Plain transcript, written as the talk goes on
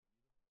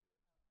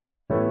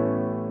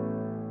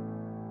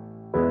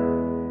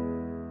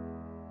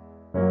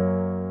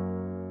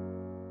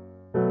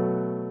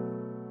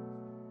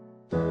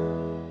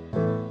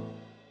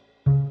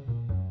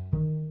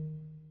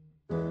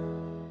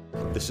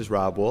This is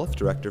Rob Wolf,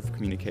 Director of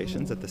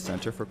Communications at the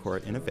Center for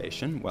Court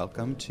Innovation.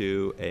 Welcome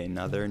to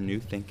another New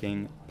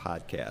Thinking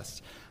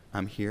podcast.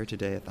 I'm here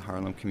today at the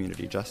Harlem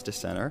Community Justice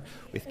Center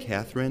with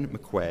Katherine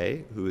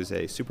McQuay, who is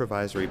a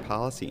supervisory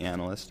policy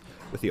analyst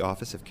with the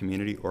Office of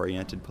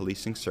Community-Oriented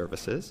Policing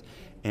Services,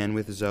 and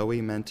with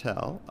Zoe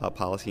Mentel, a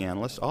policy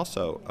analyst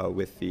also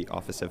with the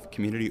Office of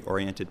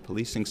Community-Oriented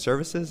Policing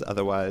Services,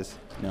 otherwise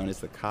known as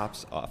the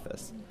COPS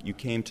Office. You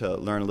came to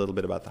learn a little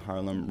bit about the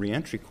Harlem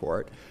Reentry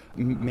Court.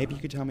 Maybe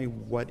you could tell me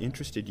what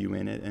interested you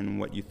in it and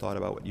what you thought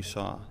about what you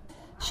saw.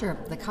 Sure.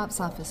 The COPS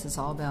office is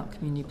all about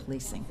community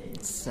policing.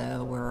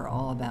 So we're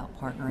all about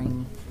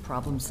partnering,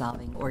 problem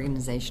solving,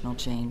 organizational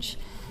change,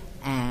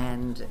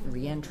 and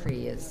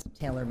reentry is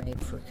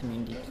tailor-made for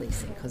community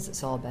policing because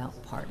it's all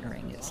about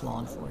partnering. It's law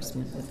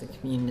enforcement with the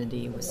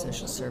community, with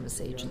social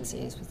service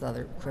agencies, with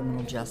other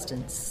criminal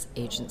justice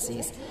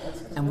agencies.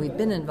 And we've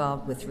been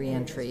involved with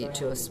reentry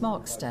to a small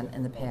extent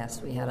in the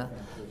past. We had a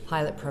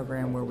pilot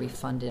program where we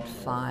funded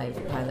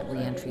 5 pilot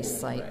reentry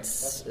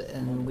sites,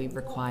 and we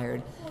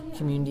required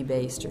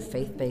community-based or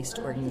faith-based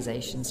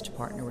organizations to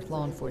partner with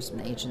law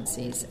enforcement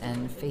agencies,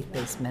 and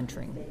faith-based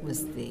mentoring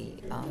was the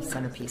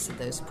centerpiece of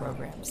those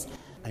programs.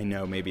 I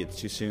know maybe it's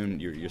too soon,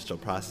 you're still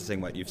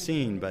processing what you've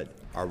seen, but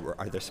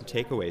are there some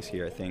takeaways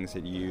here, things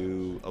that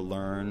you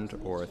learned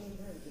or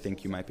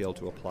think you might be able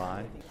to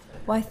apply?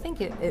 Well, I think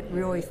it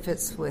really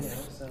fits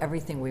with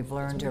everything we've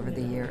learned over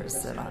the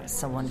years. That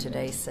someone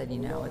today said,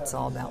 it's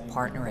all about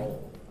partnering,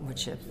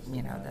 which,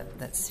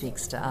 that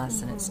speaks to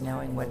us, and it's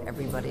knowing what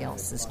everybody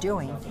else is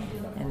doing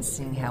and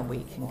seeing how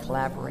we can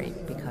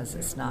collaborate, because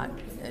it's not,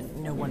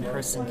 no one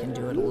person can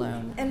do it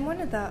alone. And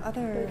one of the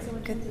other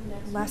good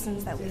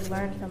lessons that we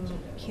learned from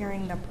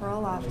hearing the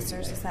parole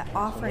officers is that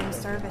offering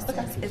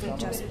services isn't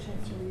just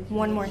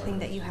one more thing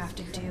that you have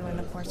to do in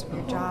the course of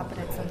your job, but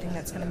it's something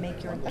that's going to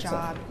make your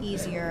job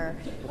easier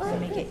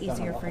and make it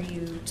easier for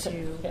you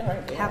to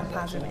have a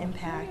positive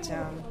impact.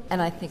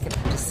 And I think in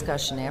the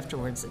discussion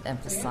afterwards it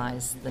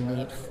emphasized the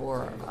need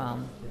for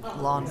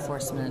law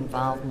enforcement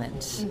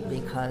involvement,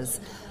 because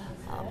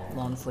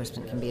law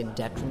enforcement can be a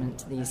detriment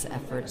to these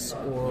efforts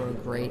or a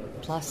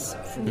great plus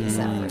for these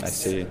efforts. I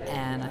see.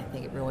 And I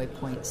think it really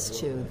points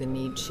to the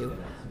need to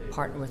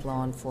partner with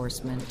law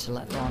enforcement, to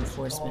let law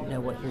enforcement know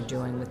what you're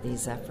doing with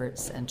these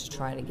efforts, and to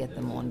try to get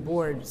them on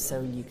board so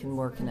you can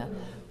work in a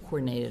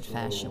coordinated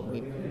fashion.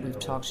 We've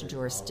talked to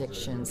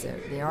jurisdictions.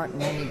 There aren't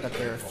many, but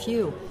there are a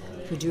few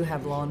who do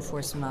have law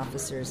enforcement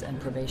officers and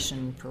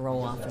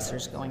probation-parole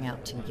officers going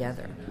out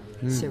together.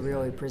 So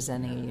really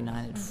presenting a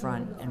united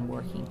front and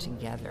working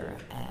together,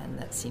 and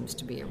that seems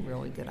to be a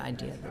really good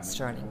idea that's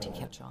starting to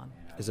catch on.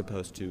 As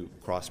opposed to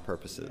cross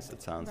purposes,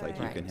 it sounds like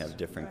you can have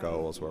different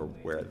goals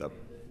where the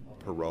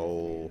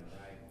parole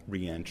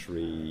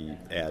reentry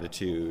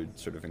attitude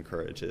sort of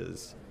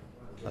encourages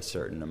a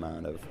certain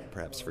amount of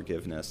perhaps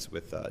forgiveness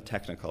with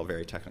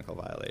very technical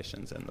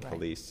violations, and the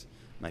police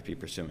might be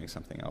pursuing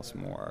something else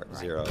more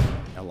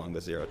along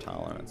the zero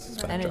tolerance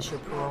spectrum. And as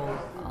your parole,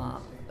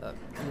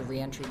 your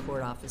reentry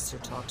court officer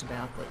talked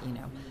about, that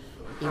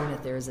even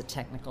if there is a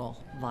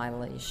technical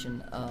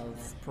violation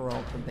of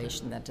parole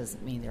probation, that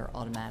doesn't mean they're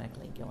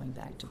automatically going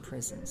back to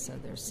prison. So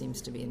there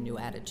seems to be a new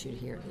attitude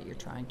here that you're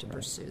trying to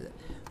pursue, that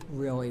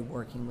really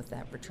working with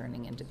that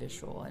returning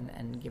individual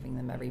and giving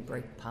them every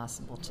break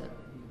possible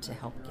to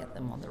help get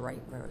them on the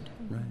right road.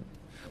 Right.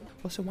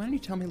 Well, so why don't you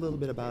tell me a little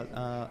bit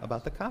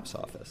about the COPS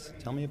office?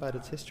 Tell me about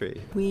its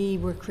history. We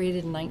were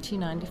created in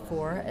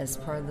 1994 as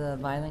part of the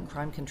Violent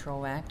Crime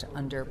Control Act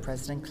under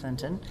President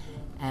Clinton,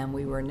 and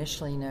we were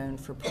initially known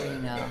for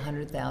putting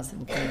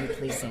 100,000 community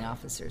policing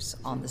officers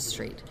on the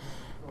street.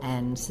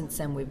 And since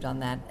then, we've done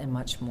that and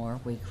much more.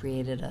 We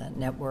created a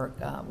network,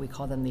 we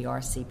call them the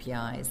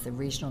RCPIs, the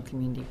Regional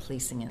Community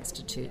Policing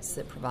Institutes,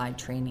 that provide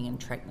training and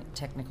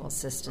technical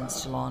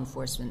assistance to law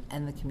enforcement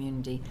and the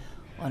community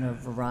on a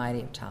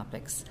variety of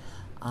topics.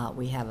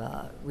 We have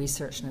a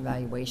research and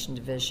evaluation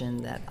division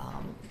that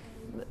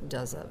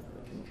does a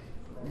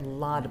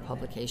lot of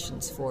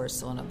publications for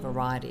us on a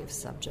variety of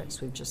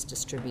subjects. We've just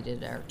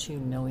distributed our 2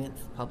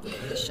 millionth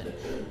publication,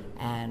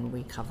 and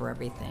we cover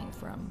everything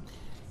from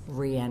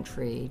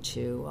reentry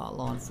to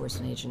law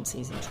enforcement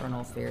agencies,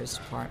 internal affairs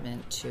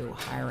department, to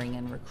hiring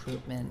and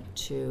recruitment,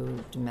 to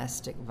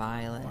domestic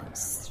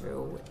violence,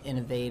 through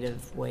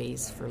innovative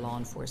ways for law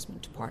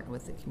enforcement to partner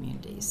with the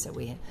community. So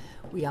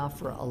we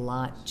offer a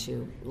lot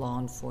to law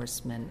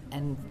enforcement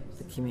and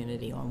the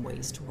community on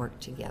ways to work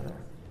together.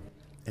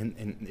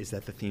 And is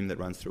that the theme that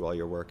runs through all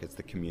your work? It's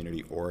the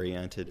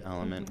community-oriented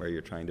element where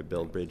you're trying to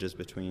build bridges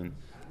between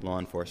law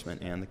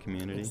enforcement and the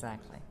community?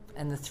 Exactly.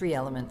 And the 3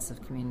 elements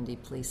of community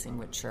policing,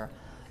 which are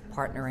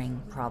partnering,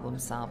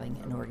 problem-solving,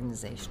 and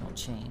organizational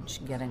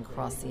change, getting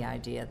across the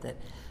idea that,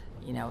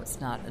 it's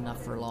not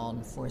enough for a law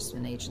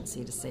enforcement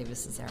agency to say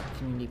this is our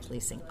community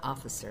policing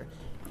officer,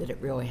 that it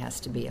really has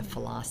to be a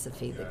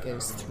philosophy that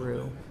goes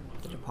through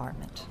the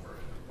department.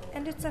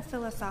 And it's a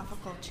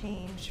philosophical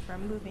change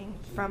from moving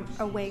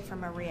away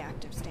from a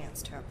reactive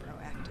stance to a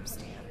proactive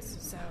stance.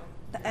 So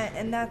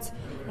And that's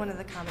one of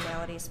the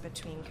commonalities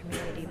between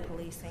community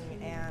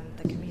policing and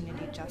the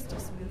community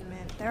justice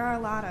movement. There are a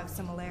lot of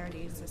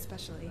similarities,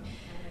 especially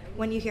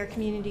when you hear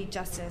community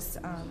justice.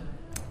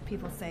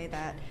 People say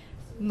that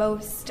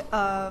most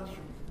of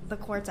the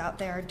courts out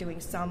there are doing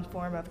some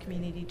form of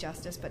community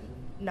justice, but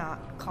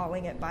not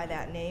calling it by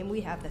that name.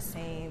 We have the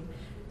same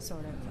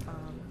sort of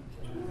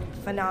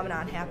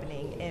phenomenon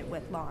happening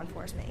with law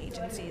enforcement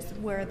agencies,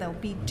 where they'll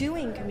be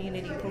doing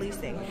community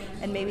policing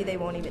and maybe they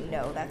won't even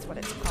know that's what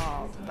it's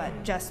called, but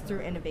just through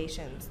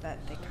innovations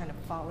that they kind of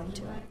fall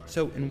into it.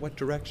 So in what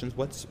directions,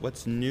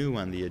 what's new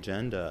on the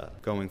agenda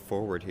going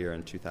forward here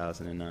in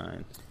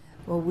 2009?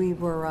 Well, we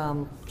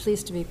were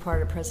pleased to be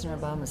part of President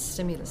Obama's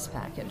stimulus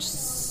package.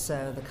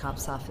 So the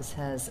COPS office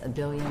has $1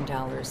 billion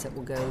that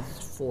will go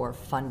for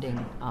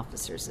funding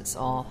officers. It's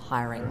all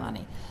hiring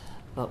money.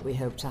 But we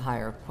hope to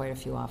hire quite a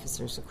few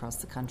officers across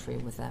the country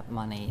with that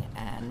money,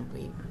 and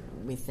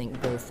we think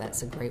both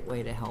that's a great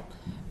way to help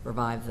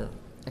revive the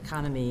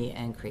economy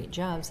and create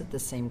jobs, at the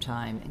same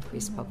time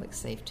increase public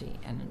safety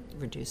and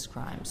reduce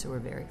crime. So we're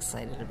very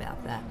excited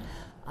about that.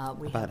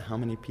 About how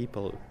many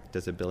people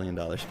does $1 billion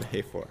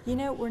pay for? You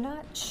know, we're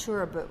not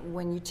sure, but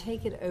when you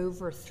take it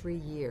over 3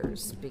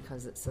 years,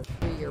 because it's a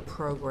 3-year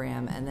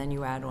program, and then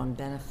you add on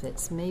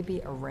benefits,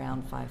 maybe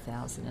around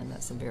 5,000, and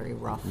that's a very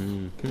rough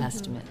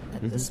estimate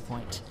at this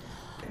point.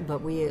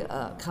 But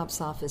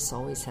COPS office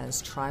always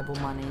has tribal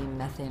money,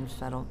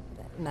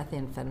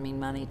 methamphetamine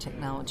money,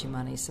 technology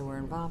money, so we're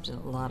involved in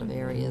a lot of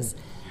areas.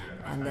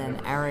 And then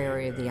our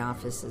area of the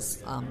office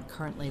is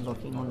currently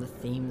looking on the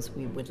themes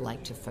we would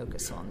like to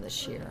focus on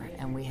this year.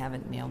 And we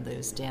haven't nailed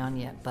those down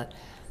yet, but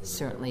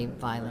certainly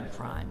violent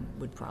crime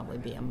would probably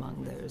be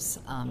among those.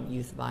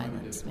 Youth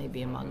violence may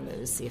be among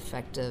those. The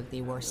effect of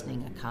the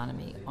worsening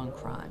economy on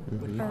crime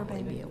would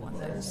probably be one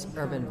of those.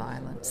 Urban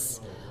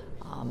violence.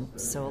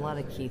 So a lot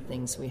of key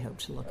things we hope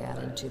to look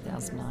at in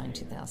 2009,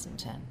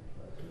 2010.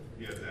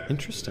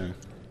 Interesting.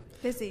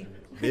 Busy,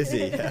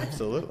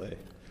 Absolutely.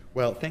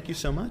 Well, thank you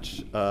so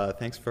much.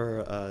 Thanks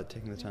for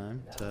taking the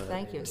time.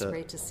 Thank you. It's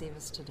great to see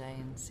us today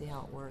and see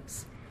how it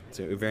works.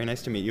 So very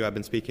nice to meet you. I've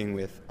been speaking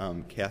with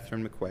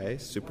Katherine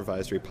McQuay,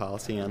 Supervisory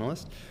Policy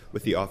Analyst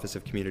with the Office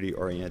of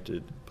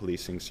Community-Oriented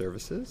Policing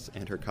Services,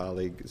 and her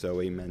colleague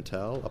Zoe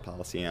Mentel, a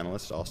Policy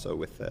Analyst also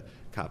with the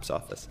COPS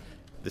Office.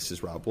 This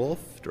is Rob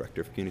Wolf,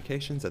 Director of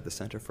Communications at the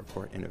Center for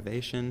Court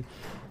Innovation.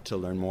 To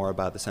learn more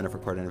about the Center for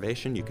Court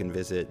Innovation, you can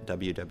visit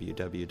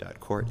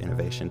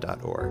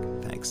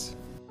www.courtinnovation.org. Thanks.